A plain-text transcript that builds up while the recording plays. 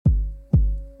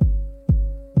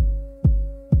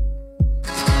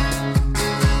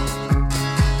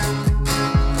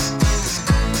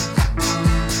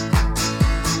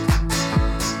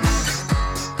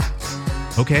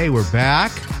Okay, we're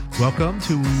back. Welcome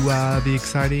to the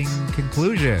exciting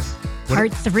conclusion.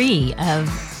 Part 3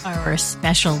 of our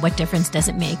special What Difference Does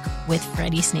It Make with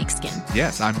Freddy Snakeskin.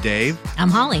 Yes, I'm Dave. I'm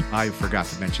Holly. I forgot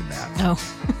to mention that. Oh.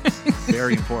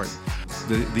 Very important.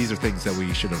 These are things that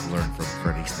we should have learned from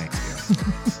Freddy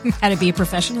Snakeskin. How to be a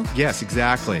professional? Yes,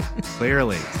 exactly.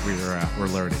 Clearly, we're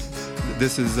learning.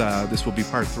 This will be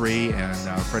part 3, and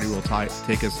Freddy will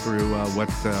take us through what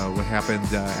happened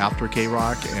after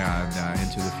KROQ and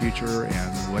into the future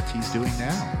and what he's doing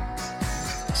now.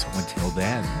 So until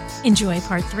then, enjoy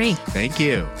part 3. Thank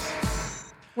you.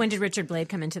 When did Richard Blade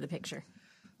come into the picture?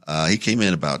 He came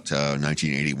in about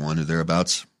 1981 or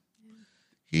thereabouts.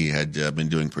 He had been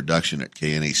doing production at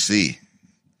KNAC,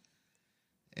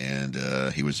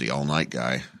 and he was the all-night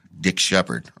guy, Dick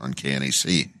Shepard on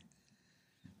KNAC.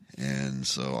 And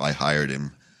so I hired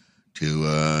him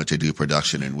to do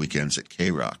production and weekends at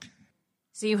KROQ.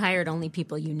 So you hired only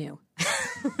people you knew?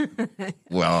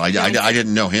 Well, I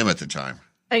didn't know him at the time.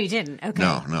 Oh, you didn't? Okay.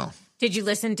 No. Did you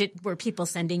listen? Were people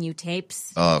sending you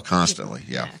tapes? Oh, constantly,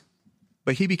 yeah.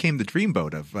 But he became the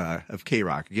dreamboat of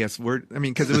KROQ. Yes,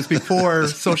 because it was before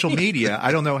social media.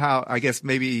 I don't know how. I guess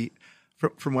maybe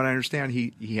from what I understand,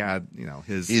 he had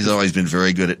his. He's always been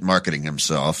very good at marketing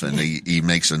himself, and he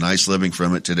makes a nice living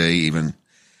from it today. Even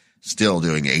still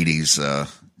doing 80s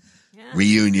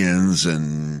reunions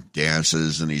and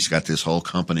dances, and he's got this whole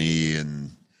company,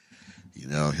 and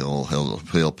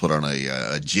he'll put on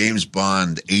a James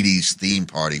Bond 80s theme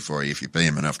party for you if you pay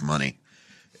him enough money,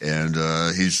 and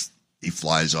he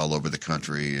flies all over the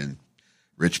country, and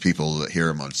rich people that hear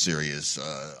him on Sirius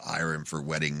hire him for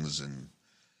weddings and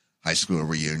high school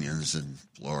reunions in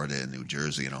Florida and New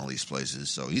Jersey and all these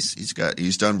places. So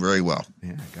he's done very well.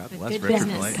 Yeah, God bless Richard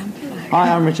Blade.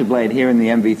 Hi, I'm Richard Blade here in the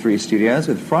MV3 studios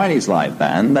with Friday's live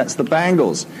band. That's the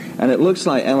Bangles. And it looks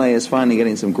like LA is finally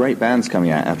getting some great bands coming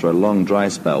out after a long dry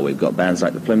spell. We've got bands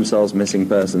like the Plimsolls, Missing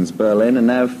Persons, Berlin, and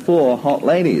now 4 hot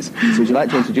ladies. So would you like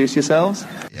to introduce yourselves?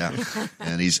 Yeah,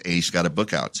 and he's got a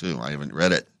book out too. I haven't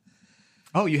read it.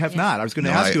 Oh, you have not? I was going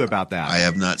to ask you about that. I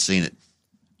have not seen it.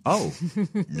 Oh,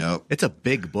 no! It's a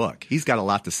big book. He's got a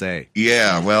lot to say.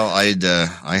 Yeah, well,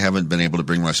 I haven't been able to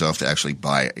bring myself to actually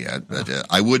buy it yet, but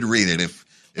I would read it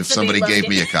if somebody gave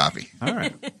me a copy. All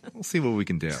right, we'll see what we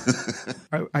can do.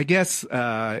 I guess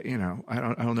I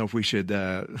don't know if we should.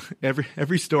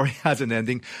 Every story has an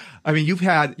ending. I mean, you've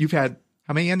had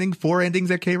how many endings? 4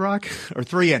 endings at KROQ, or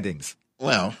 3 endings?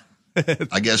 Well,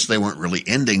 I guess they weren't really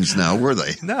endings now, were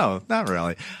they? No, not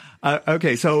really.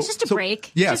 Okay, so it's just a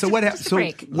break. Yeah. Just so what? So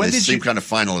when did you kind of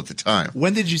final at the time?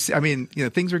 When did you see? I mean,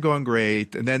 things were going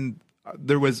great, and then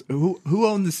there was who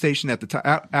owned the station at the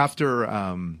time after.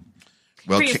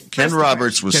 Well, Ken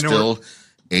Roberts was still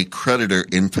a creditor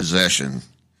in possession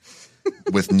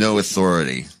with no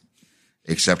authority,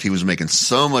 except he was making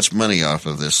so much money off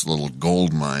of this little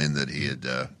gold mine that he had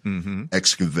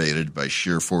excavated by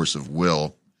sheer force of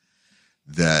will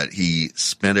that he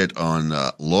spent it on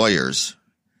lawyers.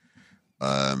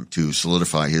 To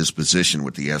solidify his position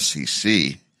with the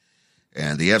FCC.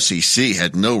 And the FCC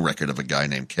had no record of a guy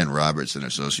named Ken Roberts in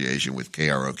association with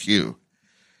KROQ.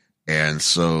 And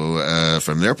so,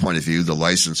 from their point of view, the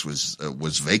license was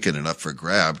vacant and up for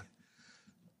grabs.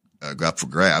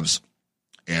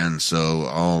 And so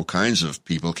all kinds of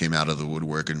people came out of the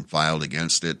woodwork and filed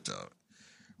against it.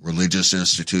 Religious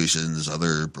institutions,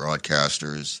 other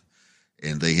broadcasters.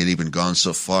 And they had even gone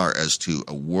so far as to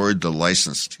award the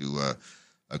license to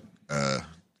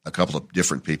a couple of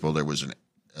different people. There was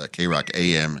a KROQ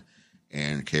AM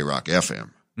and KROQ FM.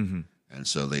 Mm-hmm. And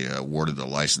so they awarded the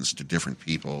license to different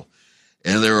people.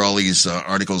 And there were all these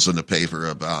articles in the paper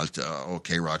about,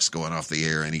 KROQ's going off the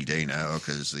air any day now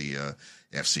because the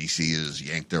FCC has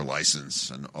yanked their license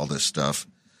and all this stuff.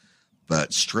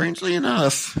 But strangely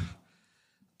enough,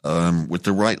 with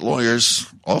the right lawyers,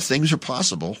 all things are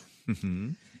possible. Mm-hmm.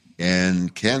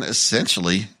 And Ken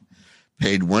essentially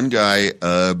paid one guy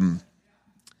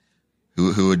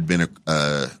who had been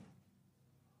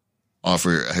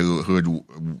who had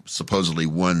supposedly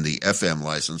won the FM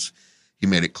license. He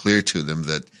made it clear to them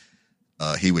that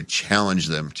he would challenge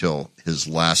them till his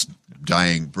last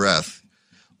dying breath,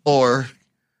 or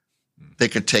they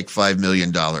could take $5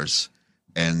 million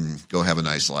and go have a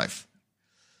nice life.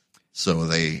 So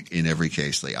in every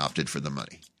case, they opted for the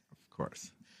money. Of course.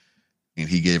 And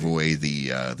he gave away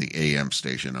the AM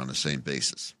station on the same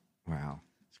basis. Wow.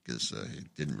 Because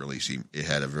it didn't really seem, it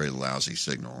had a very lousy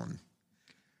signal. And,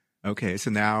 okay,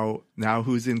 so now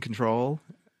who's in control?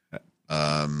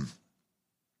 Well,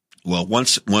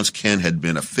 once Ken had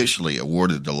been officially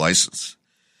awarded the license,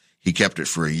 he kept it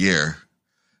for a year,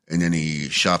 and then he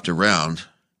shopped around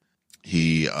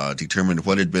he determined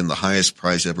what had been the highest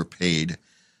price ever paid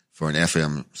for an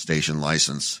FM station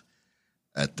license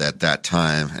at that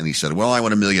time. And he said, well, I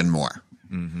want $1 million more.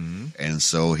 Mm-hmm. And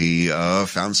so he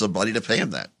found somebody to pay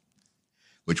him that,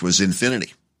 which was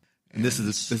Infinity. And this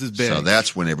is big. So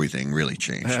that's when everything really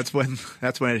changed. That's when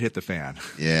it hit the fan.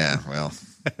 Yeah, well,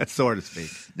 so to speak.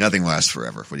 Nothing lasts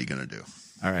forever. What are you going to do?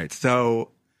 All right.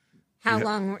 So how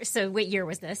long? So what year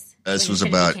was this? This was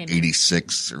about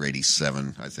 86 or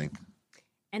 87, I think.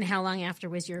 And how long after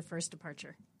was your first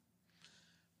departure?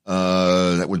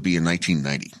 That would be in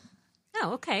 1990.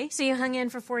 Oh, okay. So you hung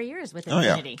in for 4 years with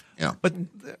Infinity. Yeah. But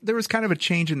there was kind of a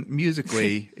change in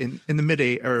musically in the mid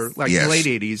or like Yes. late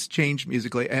 80s, changed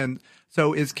musically. And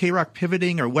so is KROQ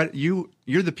pivoting or what? You're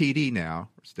the PD now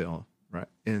still, right?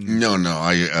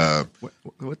 No.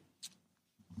 What?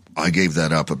 I gave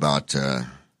that up about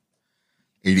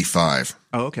 85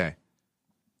 Oh, okay.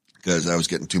 because I was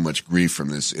getting too much grief from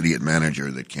this idiot manager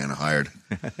that Ken hired.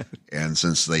 And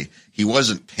since he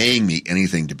wasn't paying me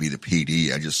anything to be the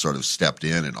PD, I just sort of stepped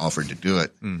in and offered to do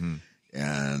it. Mm-hmm.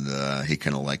 And he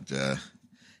kind of liked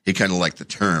the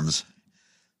terms,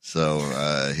 so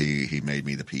he made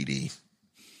me the PD.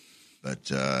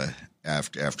 But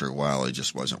after a while, it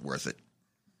just wasn't worth it.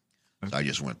 Okay. So I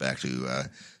just went back to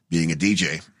being a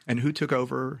DJ. And who took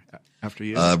over after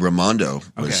you? Ramondo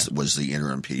was the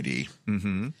interim PD.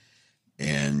 Mm-hmm.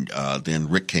 And then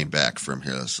Rick came back from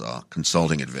his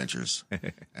consulting adventures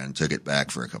and took it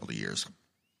back for a couple of years.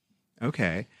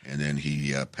 Okay. And then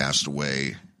he passed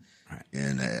away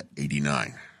in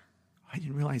 89. I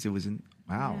didn't realize it was in.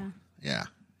 Wow. Yeah.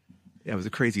 Yeah, it was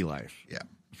a crazy life. Yeah.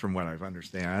 From what I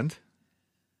understand.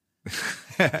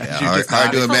 Yeah,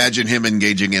 hard to imagine him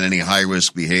engaging in any high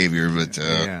risk behavior, but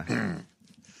yeah.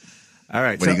 All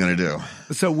right. What are you going to do?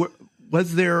 So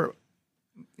was there,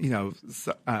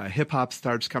 hip hop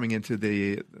starts coming into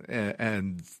the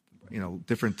and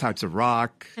different types of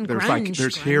rock. And there's grunge,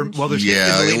 there's grunge. hair. Well, there's in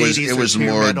the late 80s, it was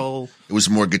hair more metal. It was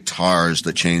more guitars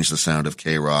that changed the sound of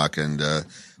KROQ, and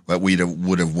what we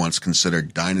would have once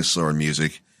considered dinosaur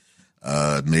music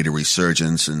made a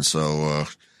resurgence, and so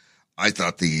I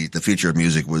thought the future of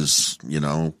music was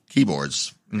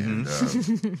keyboards, and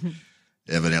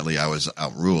evidently I was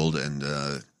outruled,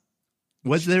 and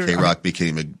was there KROQ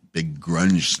became a big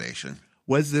grunge station.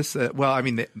 Was this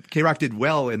KROQ did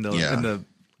well in the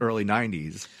early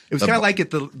 90s. It was kind of like at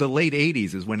the late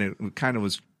 80s is when it kind of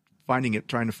was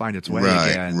trying to find its way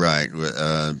again. Right.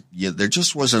 There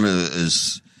just wasn't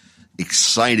as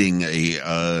exciting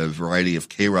a variety of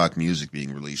KROQ music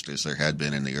being released as there had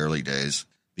been in the early days.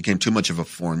 It became too much of a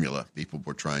formula. People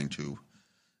were trying to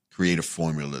create a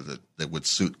formula that would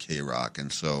suit KROQ,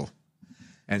 and so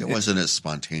it wasn't as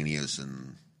spontaneous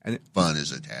and fun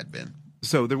as it had been.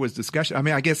 So there was discussion. I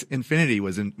mean, I guess Infinity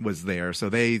was there, so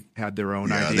they had their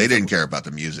own ideas. They didn't care about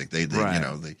the music. They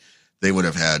would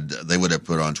have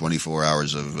put on 24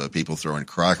 hours of people throwing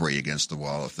crockery against the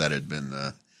wall if that had been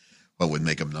what would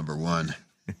make them number one.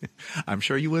 I'm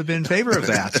sure you would have been in favor of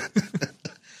that.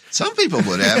 Some people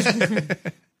would have.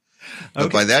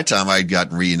 But by that time, I'd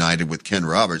gotten reunited with Ken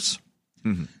Roberts,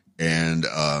 and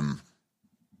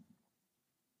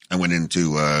I went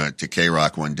into to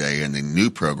KROQ one day, and the new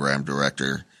program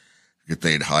director that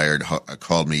they'd hired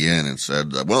called me in and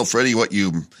said, "Well, Freddie, what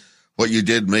you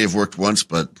did may have worked once,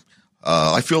 but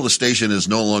I feel the station is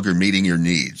no longer meeting your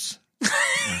needs."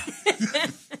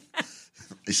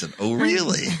 I said, "Oh,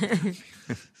 really?"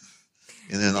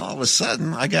 And then all of a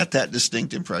sudden, I got that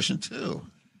distinct impression too.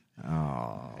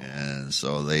 Oh, and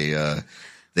so they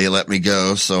let me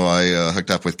go. So I hooked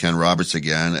up with Ken Roberts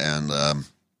again, and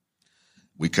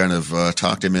we kind of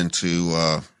talked him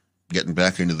into getting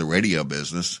back into the radio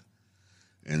business.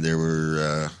 And there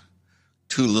were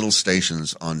two little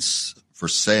stations for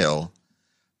sale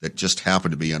that just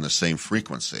happened to be on the same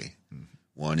frequency.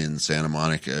 One in Santa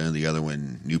Monica and the other one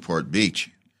in Newport Beach.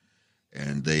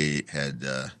 And they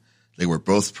were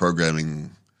both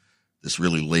programming this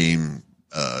really lame,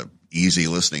 easy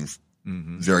listening,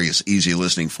 various easy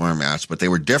listening formats, but they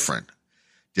were different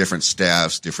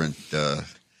staffs, different,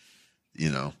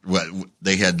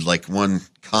 they had like one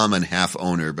common half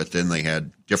owner, but then they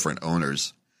had different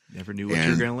owners. Never knew what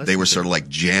you were going to listen to. They were sort of like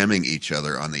jamming each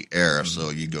other on the air. So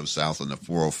you go south on the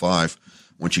 405.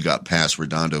 Once you got past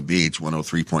Redondo Beach,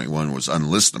 103.1 was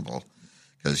unlistenable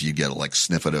because you get a like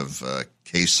snippet of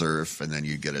K-Surf, and then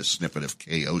you get a snippet of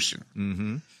K-Ocean.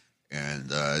 Mm-hmm.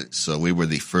 And so we were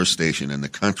the first station in the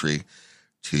country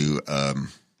to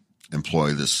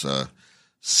employ this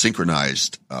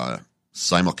synchronized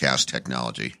simulcast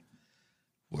technology,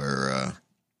 where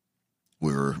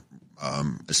we were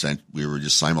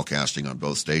just simulcasting on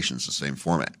both stations, the same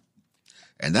format.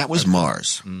 and that was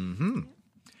Mars. Mm-hmm.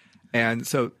 And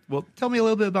so, well, tell me a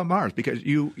little bit about Mars, because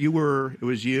it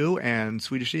was you and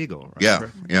Swedish Eagle, right? Yeah,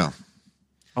 yeah.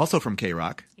 Also from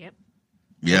KROQ. Yep.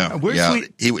 Yeah,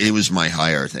 He was my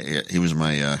hire. He was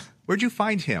my. Where'd you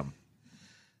find him?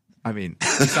 I mean,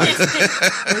 besides,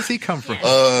 where does he come from?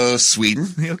 Sweden.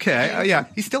 Okay, yeah,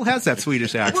 he still has that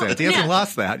Swedish accent. He hasn't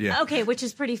lost that yet. Okay, which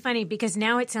is pretty funny because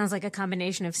now it sounds like a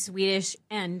combination of Swedish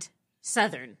and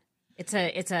Southern.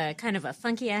 It's a kind of a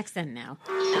funky accent now.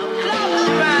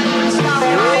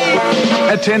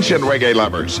 Attention, reggae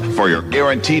lovers. For your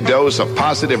guaranteed dose of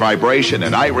positive vibration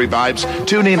and night revives,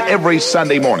 tune in every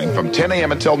Sunday morning from 10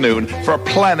 a.m. until noon for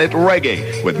Planet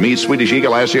Reggae with me, Swedish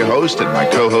Eagle, as your host, and my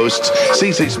co-hosts,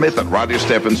 CC Smith and Roger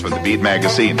Steffens from the Beat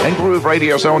Magazine and Groove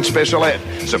Radio's own Special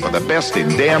Ed. So for the best in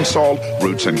dancehall,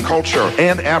 roots and culture,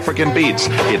 and African beats,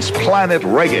 it's Planet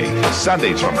Reggae,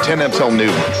 Sundays from 10 until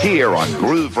noon, here on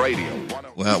Groove Radio.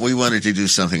 Well, we wanted to do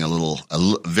something a little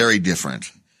very different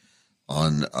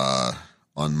on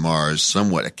Mars,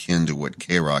 somewhat akin to what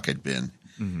KROQ had been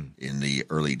in the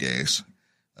early days.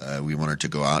 We wanted to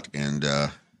go out and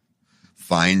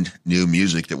find new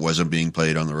music that wasn't being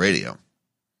played on the radio.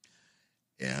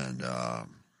 And,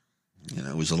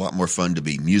 it was a lot more fun to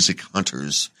be music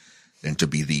hunters than to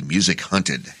be the music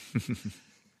hunted.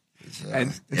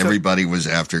 And everybody was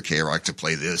after KROQ to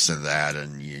play this and that,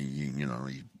 and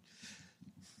you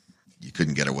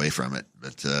couldn't get away from it.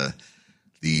 But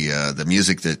the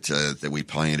music that we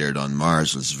pioneered on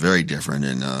Mars was very different,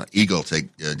 and Eagle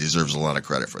deserves a lot of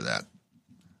credit for that.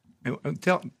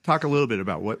 Talk a little bit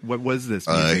about what was this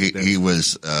music? He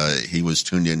was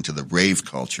tuned into the rave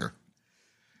culture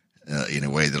in a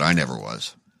way that I never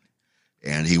was,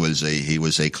 and he was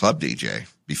a club DJ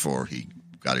before he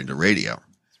got into radio.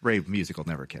 Rave music will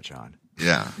never catch on.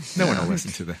 Yeah. No one will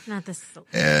listen to that. Not this.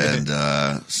 And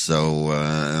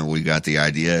so we got the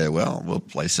idea, well, we'll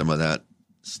play some of that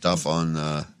stuff on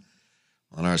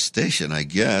our station, I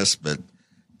guess. But,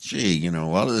 gee, a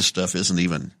lot of this stuff that's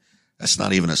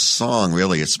not even a song,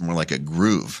 really. It's more like a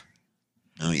groove.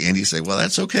 And you say, well,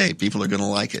 that's okay. People are going to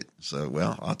like it. So,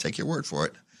 well, I'll take your word for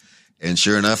it. And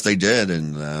sure enough, they did.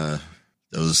 And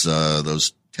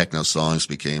those techno songs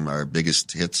became our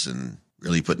biggest hits and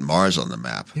really put Mars on the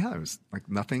map. Yeah, it was like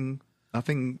nothing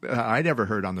I'd ever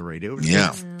heard on the radio.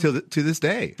 Yeah, to this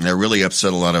day. And that really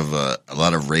upset a lot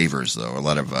of ravers, though, a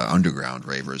lot of underground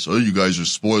ravers. Oh, you guys are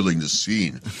spoiling the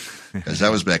scene, because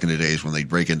that was back in the days when they'd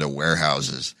break into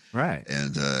warehouses, right?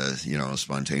 And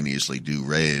spontaneously do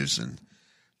raves, and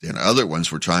then other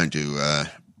ones were trying to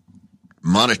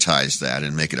monetize that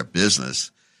and make it a business,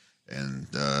 and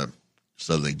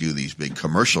so they do these big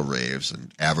commercial raves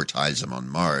and advertise them on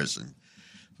Mars, and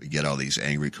we get all these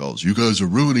angry calls. You guys are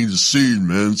ruining the scene,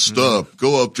 man. Stop.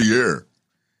 Go up the air.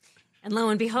 And lo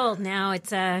and behold, now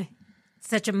it's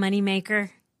such a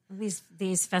moneymaker.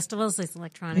 These festivals, these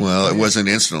electronic. Well, it wasn't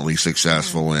instantly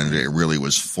successful, and it really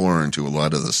was foreign to a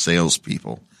lot of the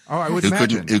salespeople. Oh, I would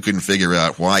imagine. Who couldn't figure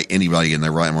out why anybody in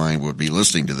their right mind would be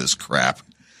listening to this crap,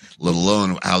 let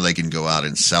alone how they can go out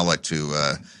and sell it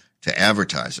to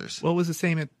advertisers. Well, it was the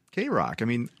same at KROQ. I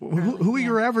mean, who were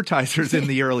your advertisers in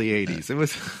the early 80s? It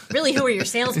was really, who were your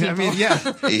salespeople? I mean, yeah.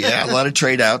 Yeah, a lot of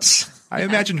trade outs. I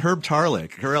imagine Herb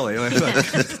Tarlick, really.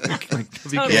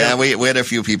 Yeah, we had a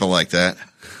few people like that.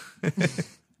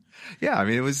 Yeah, I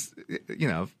mean, it was,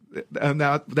 and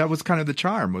that was kind of the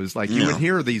charm. Was like you would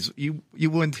hear these, you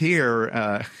wouldn't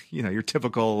hear, your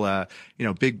typical,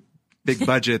 big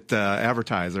budget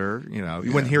advertiser.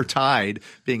 You wouldn't hear Tide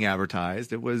being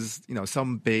advertised. It was,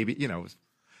 some baby,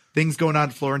 things going on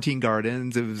at Florentine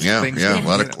Gardens. It was a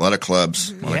lot of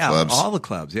clubs. All the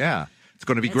clubs. Yeah. It's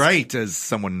going to be great, as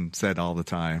someone said all the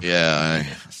time. Yeah, I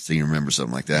seem to remember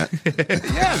something like that.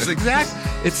 Yes,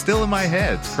 exactly. It's still in my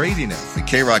head. It's craziness.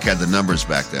 KROQ had the numbers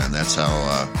back then. That's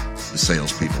how the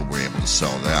salespeople were able to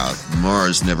sell it out.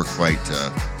 Mars never quite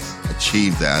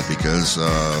achieved that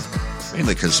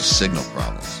mainly because of signal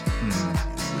problems.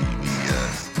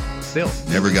 We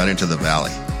never got into the valley.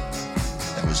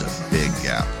 That was a big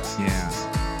gap. Yeah.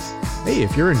 Hey,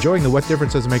 if you're enjoying the What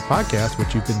Difference Does It Make podcast,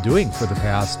 which you've been doing for the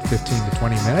past 15 to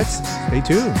 20 minutes, stay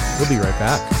tuned. We'll be right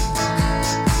back.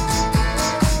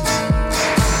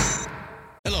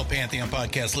 Hello, Pantheon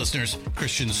podcast listeners.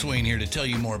 Christian Swain here to tell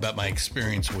you more about my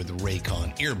experience with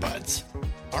Raycon earbuds.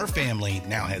 Our family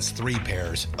now has 3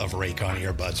 pairs of Raycon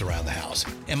earbuds around the house,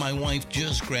 and my wife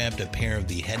just grabbed a pair of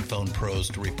the Headphone Pros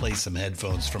to replace some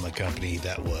headphones from a company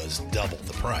that was double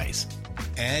the price.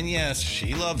 And yes,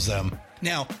 she loves them.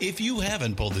 Now, if you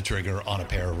haven't pulled the trigger on a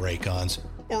pair of Raycons,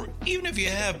 or even if you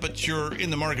have, but you're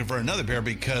in the market for another pair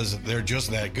because they're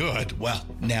just that good, well,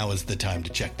 now is the time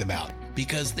to check them out.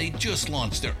 because they just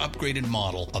launched their upgraded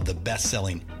model of the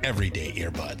best-selling everyday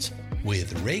earbuds.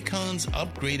 With Raycon's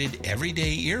upgraded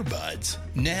everyday earbuds,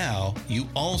 now you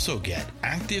also get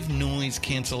active noise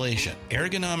cancellation,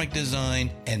 ergonomic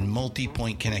design, and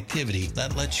multi-point connectivity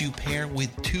that lets you pair with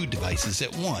 2 devices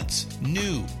at once.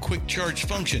 New quick charge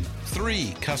function,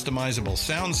 3 customizable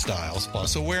sound styles,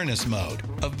 plus awareness mode.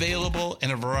 Available in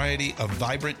a variety of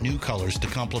vibrant new colors to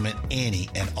complement any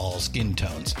and all skin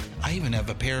tones. I even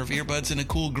have a pair of earbuds in a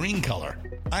cool green color.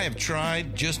 I have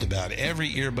tried just about every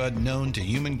earbud known to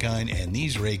humankind, and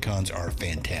these Raycons are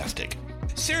fantastic.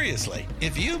 Seriously,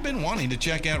 if you've been wanting to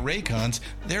check out Raycons,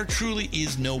 there truly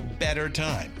is no better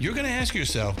time. You're going to ask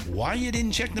yourself why you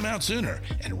didn't check them out sooner,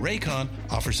 and Raycon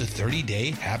offers a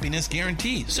 30-day happiness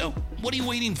guarantee. So what are you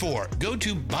waiting for? Go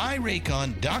to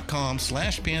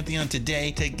buyraycon.com/Pantheon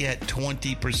today to get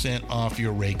 20% off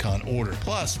your Raycon order,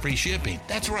 plus free shipping.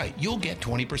 That's right, you'll get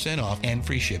 20% off and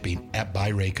free shipping at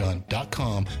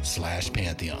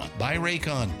buyraycon.com/Pantheon.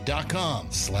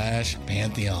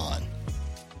 buyraycon.com/Pantheon.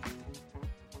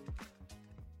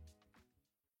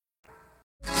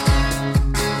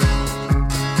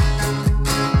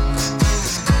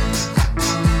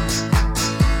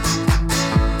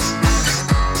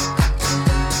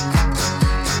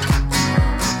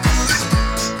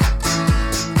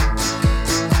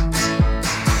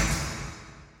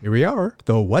 Here we are.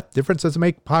 The What Difference Does It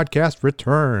Make podcast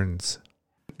returns.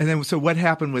 And then, so what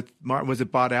happened with was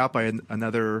it bought out by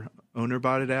another owner?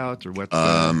 Bought it out, or what?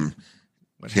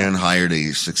 Ken hired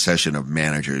a succession of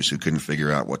managers who couldn't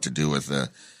figure out what to do with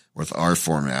our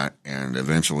format, and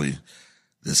eventually,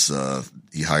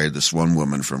 he hired this one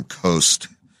woman from Coast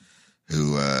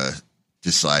who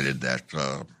decided that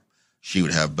she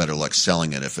would have better luck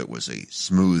selling it if it was a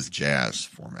smooth jazz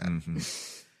format. Mm-hmm.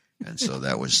 And so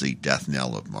that was the death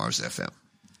knell of Mars FM.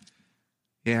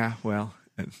 Yeah, well,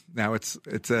 now it's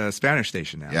a Spanish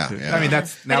station now. Yeah. I mean,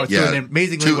 it's doing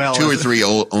amazingly well. 2 or 3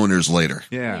 owners later.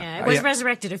 Yeah, it was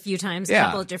resurrected a few times, a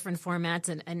couple of different formats,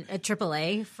 and a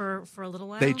AAA for a little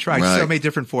while. They tried so many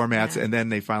different formats, and then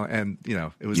they finally,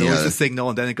 it was always the signal,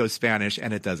 and then it goes Spanish,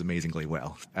 and it does amazingly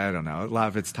well. I don't know, a lot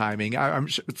of it's timing. I'm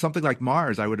sure something like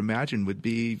Mars, I would imagine, would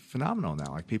be phenomenal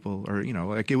now. Like people, or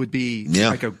like it would be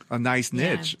like a nice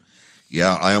niche.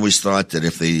 Yeah, I always thought that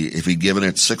if he'd given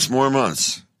it 6 more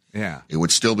months, it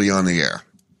would still be on the air.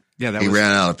 Yeah, he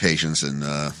ran out of patience and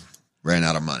ran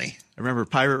out of money. I remember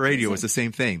Pirate Radio was the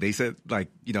same thing. They said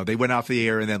they went off the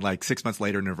air, and then 6 months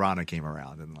later, Nirvana came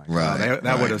around, and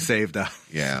that would have saved us.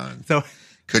 Yeah. So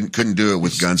couldn't do it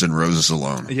with Guns N' Roses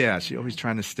alone. Yeah, she always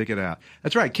trying to stick it out.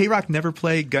 That's right. KROQ never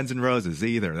played Guns N' Roses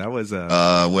either. That was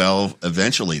well,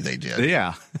 eventually they did.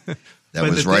 Yeah. That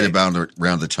was right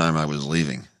around the time I was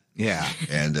leaving. Yeah.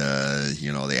 And,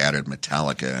 they added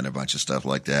Metallica and a bunch of stuff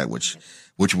like that, which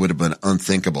would have been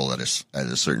unthinkable at a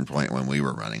certain point when we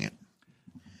were running it.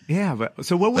 Yeah. But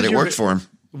it worked for him.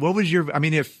 What was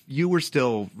if you were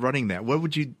still running that, what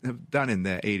would you have done in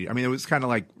the 80s? I mean, it was kind of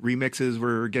like remixes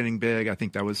were getting big. I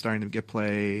think that was starting to get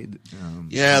played.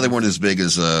 They weren't as big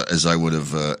as I would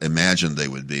have imagined they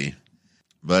would be.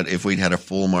 But if we'd had a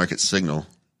full market signal,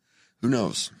 who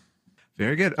knows?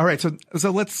 Very good. All right, so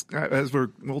let's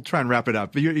we'll try and wrap it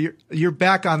up. But you're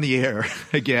back on the air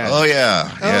again. Oh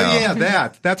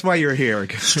yeah. That's why you're here.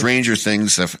 Stranger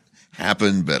things have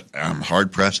happened, but I'm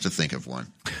hard pressed to think of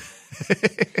one.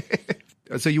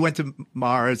 So you went to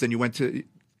Mars, and you went to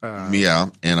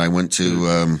and I went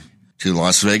to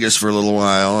Las Vegas for a little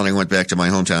while, and I went back to my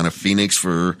hometown of Phoenix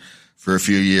for a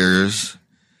few years,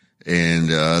 and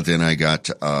then I got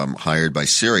hired by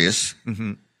Sirius.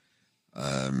 Mm-hmm.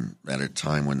 At a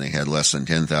time when they had less than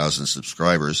 10,000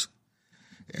 subscribers,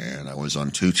 and I was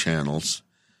on 2 channels,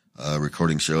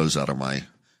 recording shows out of my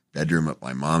bedroom at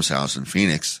my mom's house in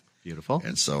Phoenix. Beautiful.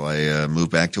 And so I moved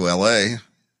back to LA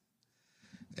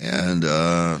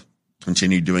and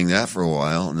continued doing that for a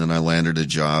while, and then I landed a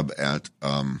job at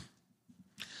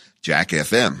Jack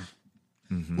FM,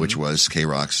 mm-hmm. which was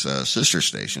KROQ's sister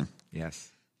station.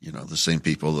 Yes. The same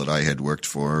people that I had worked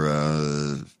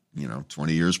for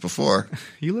 20 years before.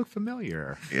 You look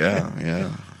familiar.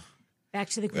 Yeah. Back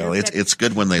to the group. Well, it's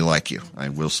good when they like you. I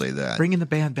will say that. Bringing the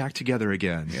band back together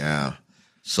again. Yeah.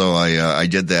 So I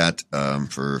did that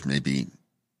for maybe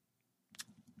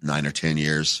 9 or 10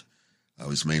 years. I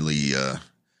was mainly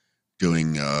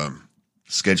doing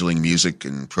scheduling music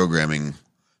and programming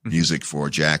music for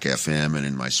Jack FM, and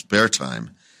in my spare time,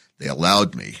 they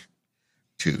allowed me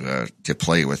to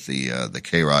play with the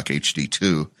KROQ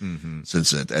HD2, mm-hmm.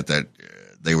 since at that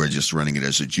they were just running it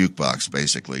as a jukebox,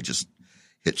 basically just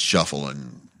hit shuffle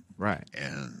and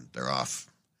they're off.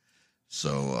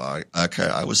 So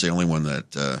I was the only one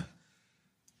that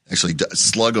Actually,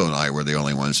 Sluggo and I were the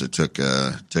only ones that took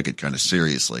it kind of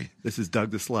seriously. This is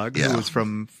Doug the Slug, Yeah. who was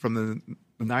from the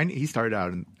 90s. He started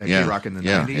out at Yeah. KROQ in the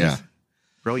Yeah, 90s. yeah.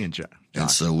 Brilliant job. And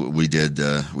so we did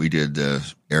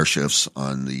air shifts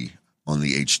on the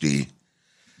HD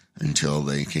until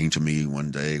they came to me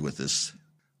one day with this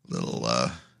little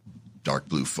dark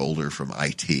blue folder from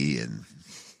IT and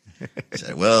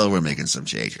said, "Well, we're making some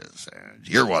changes.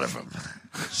 You're one of them.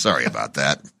 Sorry about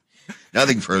that.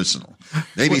 Nothing personal.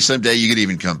 Maybe someday you could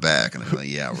even come back." And I'm like,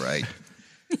 "Yeah, right."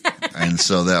 And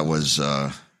so that was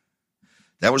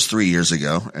 3 years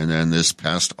ago. And then this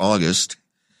past August,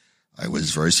 I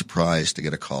was very surprised to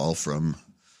get a call from,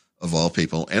 of all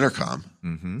people, Intercom,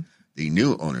 the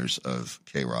new owners of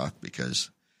KROQ,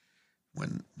 because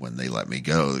when they let me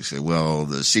go, they said, "Well,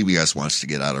 the CBS wants to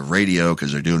get out of radio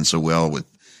because they're doing so well with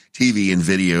TV and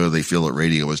video. They feel that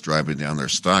radio is driving down their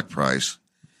stock price.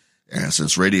 And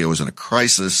since radio is in a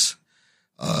crisis,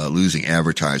 losing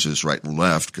advertisers right and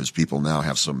left because people now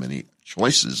have so many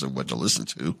choices of what to listen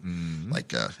to, like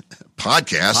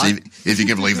podcasts, if you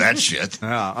can believe that shit."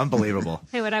 Oh, unbelievable.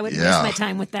 Hey, I wouldn't waste my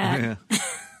time with that. Yeah.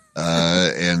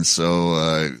 And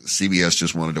so CBS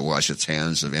just wanted to wash its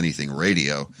hands of anything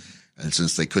radio. And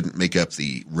since they couldn't make up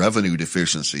the revenue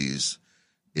deficiencies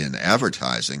in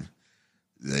advertising,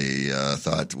 they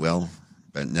thought, well,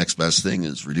 the next best thing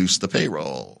is reduce the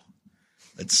payroll.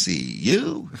 Let's see,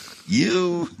 you,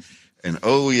 and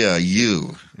oh yeah,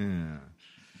 you. Yeah.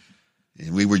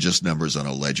 And we were just numbers on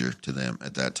a ledger to them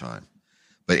at that time.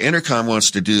 But Intercom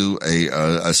wants to do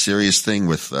a serious thing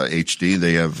with HD.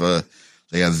 They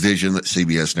have vision that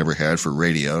CBS never had for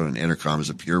radio, and Intercom is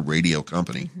a pure radio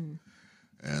company.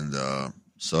 And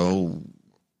so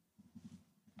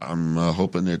I'm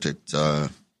hoping that it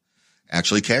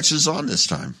actually catches on this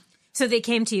time. So they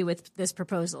came to you with this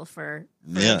proposal for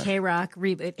KROQ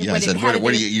reboot. Yeah, I said, what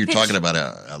are you're talking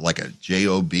about? Like a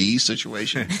JOB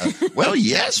situation? Well,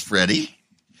 yes, Freddy.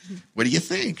 What do you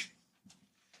think?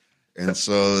 And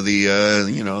so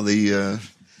the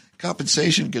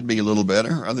compensation could be a little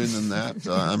better. Other than that,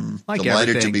 I'm Like delighted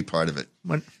to everything. be part of it.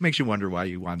 What makes you wonder why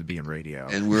you wanted to be in radio?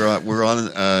 And we're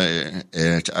on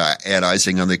at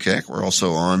Icing on the Cake. We're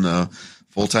also on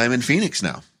full time in Phoenix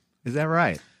now Is that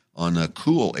right? on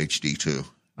Cool HD2.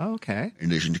 Oh, okay. In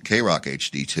addition to KROQ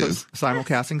HD2. So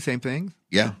simulcasting, same thing?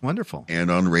 Yeah. Wonderful. And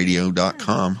on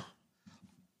radio.com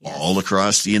all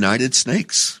across the United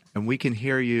States. And we can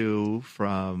hear you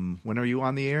from, when are you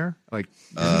on the air? Like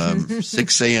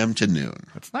 6 a.m. to noon.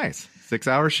 That's nice.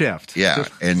 6-hour shift. Yeah.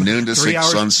 And noon to 3 6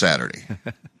 hours. on Saturday.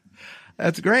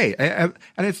 That's great. And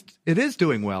it is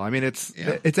doing well. I mean, it's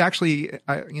actually,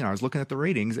 I was looking at the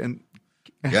ratings and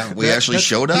Yeah, we actually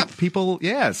showed up. People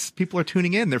are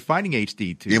tuning in. They're finding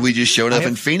HD too. Yeah, we just showed up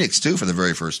in Phoenix too for the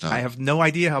very first time. I have no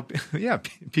idea how. Yeah,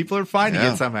 people are finding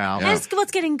it somehow. Yeah. It's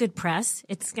getting good press.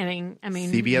 It's getting. I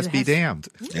mean, CBS be damned.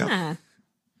 Yeah.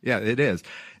 Yeah, it is.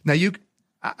 Now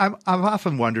I've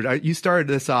often wondered. You started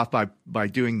this off by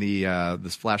doing the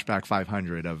this flashback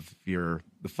 500 of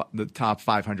the top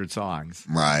 500 songs.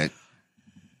 Right.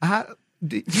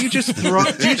 Do you just throw?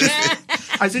 Do you just?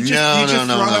 Is it just No, you just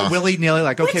no, throw no. it willy nilly?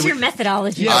 Like, okay, What's your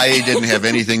methodology? I didn't have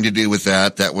anything to do with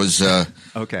that. That was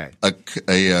okay.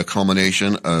 a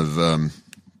culmination of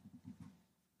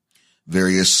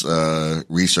various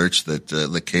research that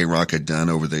the KROQ had done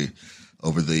over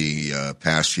the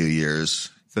past few years.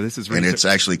 So this is and it's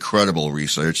actually credible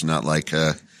research, not like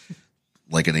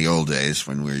in the old days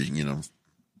when we're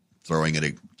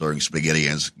throwing spaghetti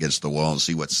against the wall and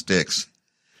see what sticks.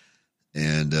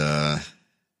 And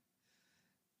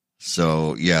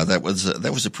so yeah, that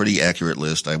was a pretty accurate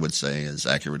list, I would say, as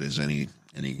accurate as any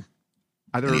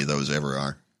of those ever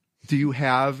are. Do you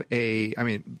have I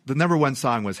mean, the number one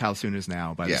song was "How Soon Is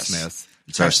Now" by the Smiths.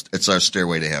 It's our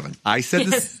Stairway to Heaven. I said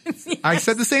this. Yes. I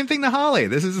said the same thing to Holly.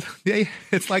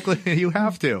 It's like you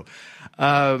have to.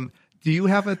 Do you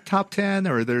have a top 10,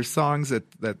 or are there songs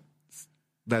that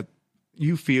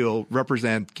you feel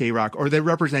represent KROQ, or they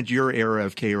represent your era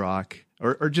of KROQ,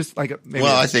 or just like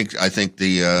I think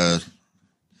the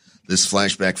this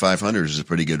Flashback 500 is a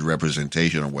pretty good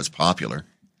representation of what's popular.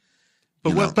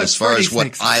 But as far as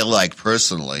what I like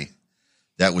personally,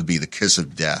 that would be the Kiss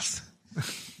of Death.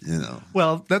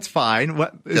 Well, that's fine.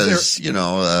 Because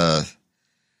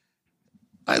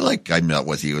I like "I'm Not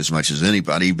With You" as much as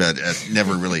anybody, but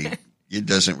it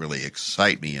doesn't really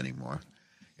excite me anymore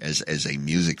as a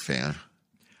music fan.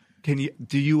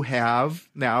 Do you have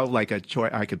now like a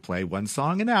choice? I could play one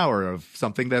song an hour of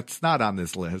something that's not on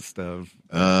this list of.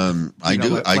 I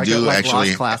do actually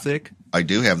Lost Classic. I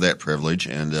do have that privilege,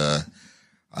 and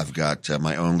I've got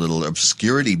my own little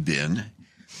obscurity bin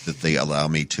that they allow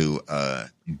me to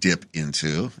dip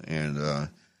into, and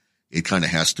it kind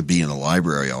of has to be in the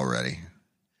library already.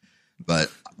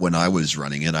 But when I was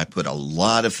running it, I put a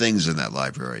lot of things in that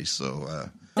library, so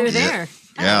they're there.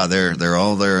 Yeah, they're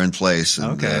all there in place,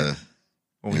 and, Okay.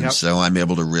 so I'm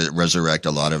able to resurrect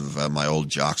a lot of my old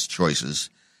Jock's choices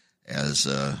as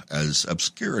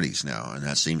obscurities now, and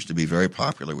that seems to be very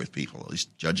popular with people, at least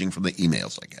judging from the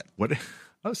emails I get. What?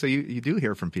 Oh, so you do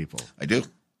hear from people. I do.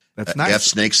 That's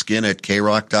nice. FSnakeskin at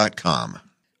KROQ.com.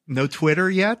 No Twitter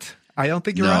yet? I don't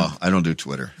think you're No, on. I don't do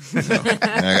Twitter. No.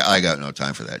 I got no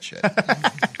time for that shit.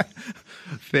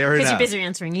 Fair Because enough. you're busy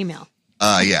answering email.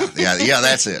 Yeah,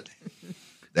 that's it.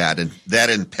 That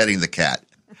and petting the cat.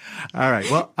 All right.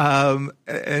 Well,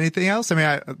 anything else? I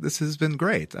mean, this has been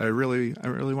great. I really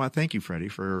want to thank you, Freddie,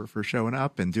 for showing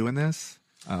up and doing this.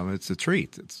 It's a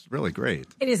treat. It's really great.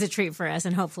 It is a treat for us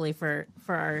and hopefully for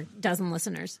our dozen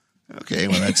listeners. Okay,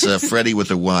 well, that's Freddy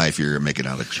with a Y if you're making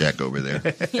out a check over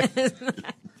there.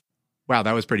 Wow,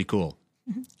 that was pretty cool.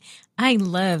 I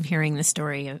love hearing the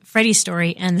story of Freddy's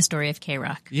story and the story of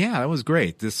KROQ. Yeah, that was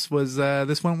great. This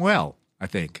went well, I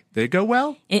think. Did it go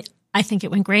well? I think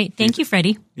it went great. Thank you,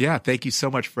 Freddie. Yeah, thank you so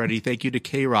much, Freddie. Thank you to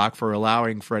KROQ for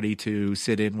allowing Freddie to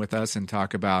sit in with us and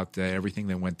talk about everything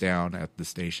that went down at the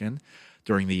station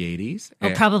during the 80s.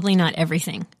 Well, probably not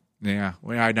everything. Yeah,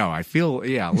 well, I know. I feel,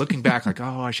 looking back, like,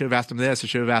 oh, I should have asked him this, I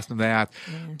should have asked him that.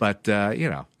 Yeah. But,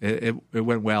 it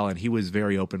went well, and he was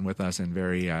very open with us and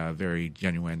very, very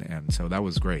genuine, and so that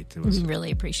was great. It was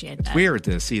really appreciate that. It's weird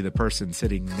to see the person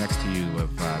sitting next to you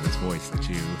of this voice that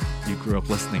you grew up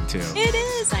listening to. It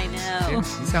is, I know. Yeah,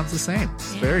 he sounds the same.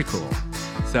 It's very cool.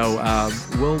 So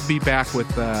we'll be back with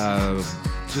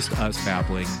just us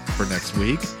babbling for next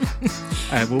week.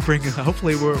 And we'll bring,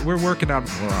 hopefully we're working on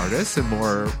more artists and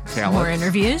more talent. More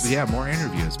interviews? Yeah, more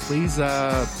interviews. Please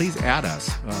add us.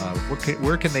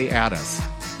 Where can they add us?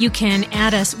 You can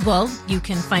add us, you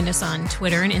can find us on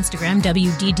Twitter and Instagram,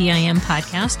 WDDIM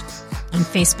Podcast. On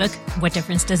Facebook, What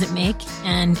Difference Does It Make?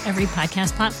 And every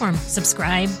podcast platform.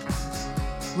 Subscribe,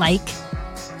 like,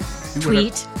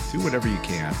 tweet. Do whatever you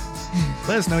can.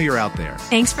 Let us know you're out there.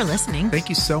 Thanks for listening. Thank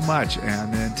you so much.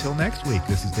 And until next week,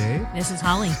 this is Dave. This is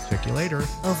Holly. Check you later.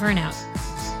 Over and out.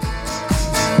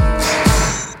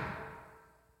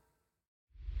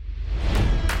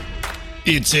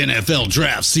 It's NFL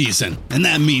draft season, and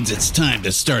that means it's time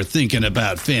to start thinking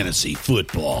about fantasy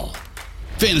football.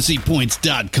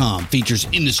 FantasyPoints.com features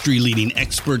industry-leading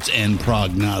experts and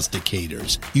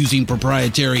prognosticators using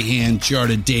proprietary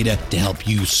hand-charted data to help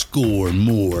you score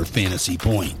more fantasy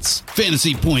points.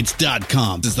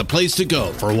 FantasyPoints.com is the place to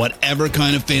go for whatever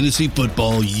kind of fantasy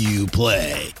football you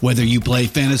play. Whether you play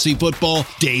fantasy football,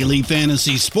 daily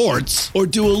fantasy sports, or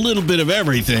do a little bit of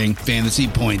everything, Fantasy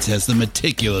Points has the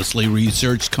meticulously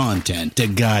researched content to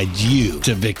guide you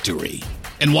to victory.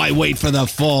 And why wait for the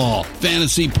fall?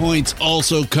 Fantasy Points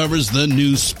also covers the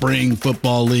new spring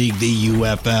football league, the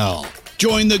UFL.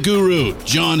 Join the guru,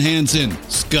 John Hansen,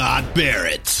 Scott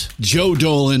Barrett, Joe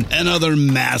Dolan, and other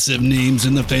massive names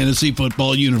in the fantasy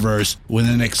football universe with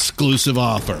an exclusive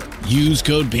offer. Use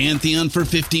code Pantheon for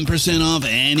 15% off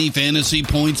any Fantasy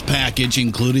Points package,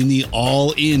 including the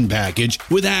all-in package,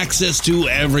 with access to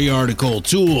every article,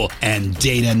 tool, and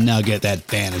data nugget that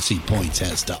Fantasy Points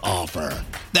has to offer.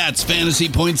 That's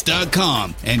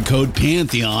FantasyPoints.com and code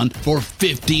Pantheon for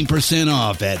 15%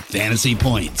 off at Fantasy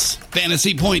Points.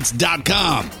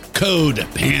 FantasyPoints.com, code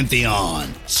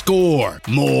Pantheon. Score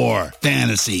more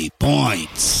fantasy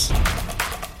points.